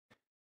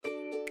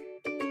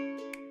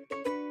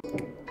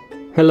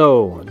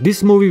Hello,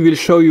 this movie will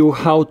show you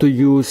how to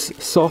use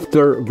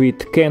software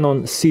with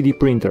Canon CD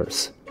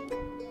printers.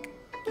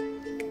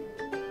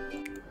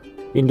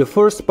 In the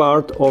first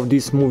part of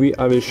this movie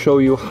I will show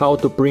you how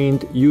to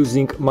print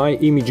using my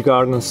Image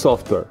Garden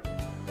software.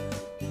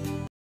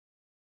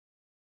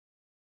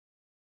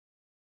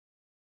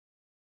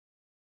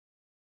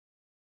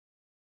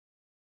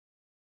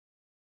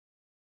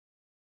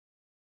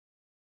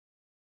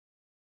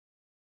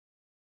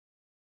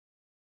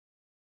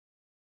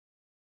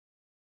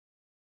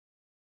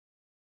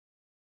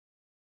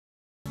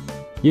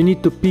 You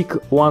need to pick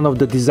one of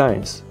the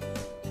designs.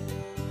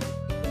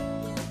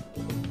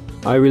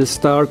 I will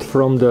start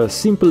from the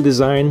simple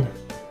design,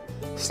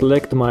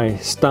 select my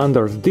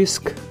standard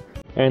disc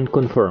and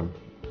confirm.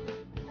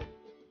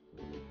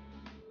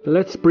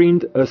 Let's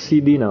print a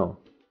CD now.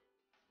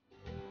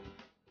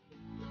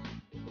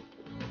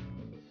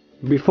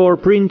 Before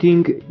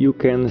printing, you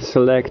can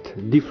select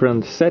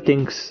different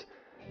settings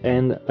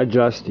and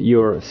adjust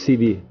your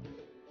CD.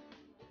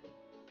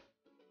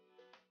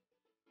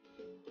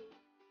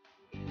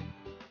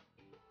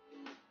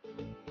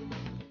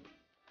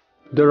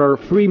 There are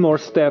 3 more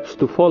steps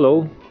to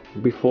follow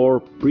before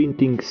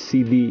printing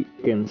CD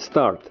can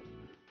start.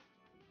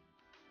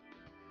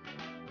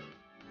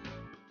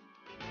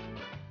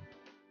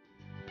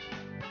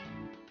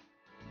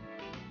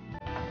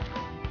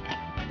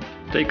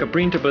 Take a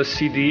printable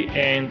CD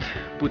and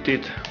put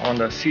it on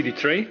the CD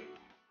tray.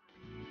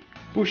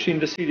 Push in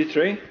the CD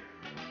tray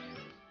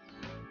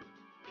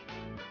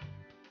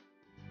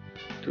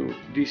to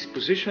this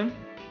position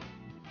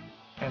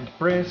and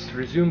press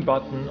resume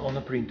button on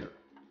the printer.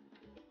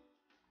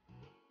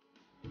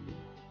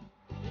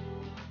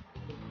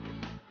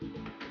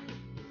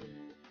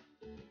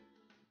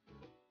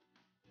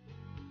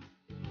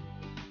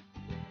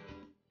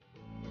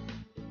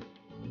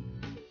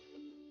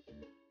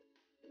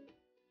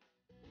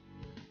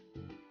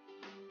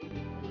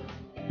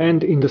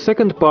 And in the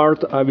second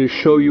part I will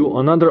show you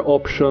another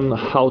option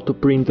how to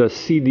print a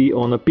CD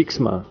on a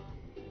Pixma.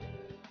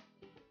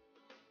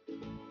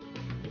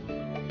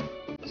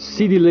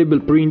 CD Lable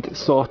print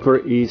software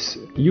is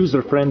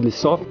user-friendly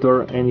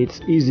software and it's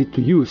easy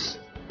to use.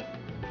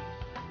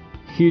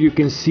 Here you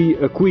can see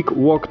a quick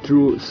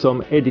walkthrough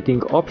some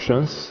editing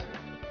options.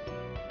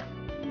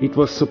 It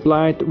was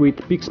supplied with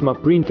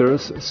Pixma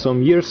printers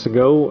some years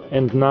ago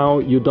and now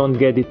you don't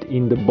get it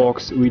in the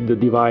box with the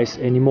device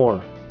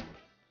anymore.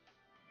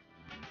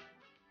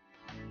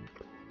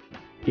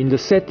 In the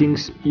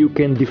settings you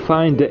can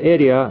define the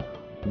area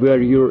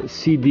where your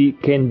CD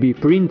can be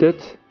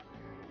printed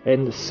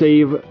and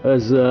save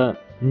as a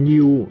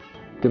new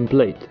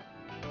template.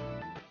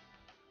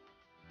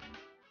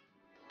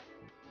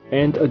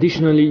 And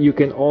additionally you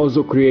can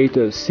also create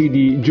a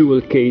CD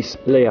jewel case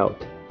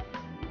layout.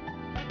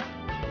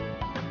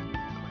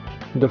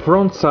 The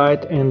front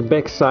side and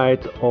back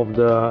side of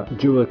the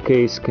jewel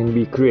case can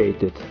be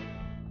created.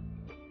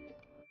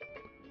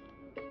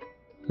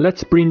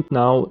 Let's print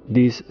now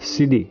this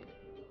CD.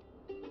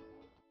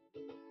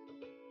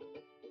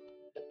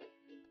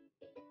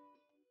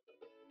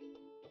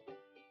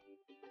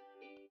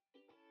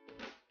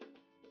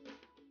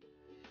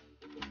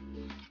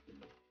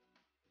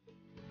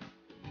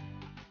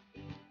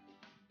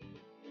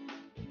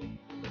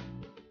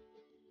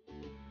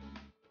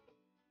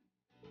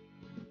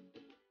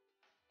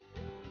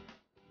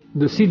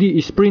 The CD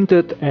is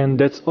printed and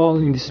that's all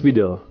in this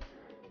video.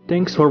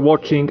 Thanks for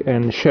watching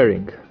and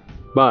sharing.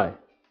 Bye.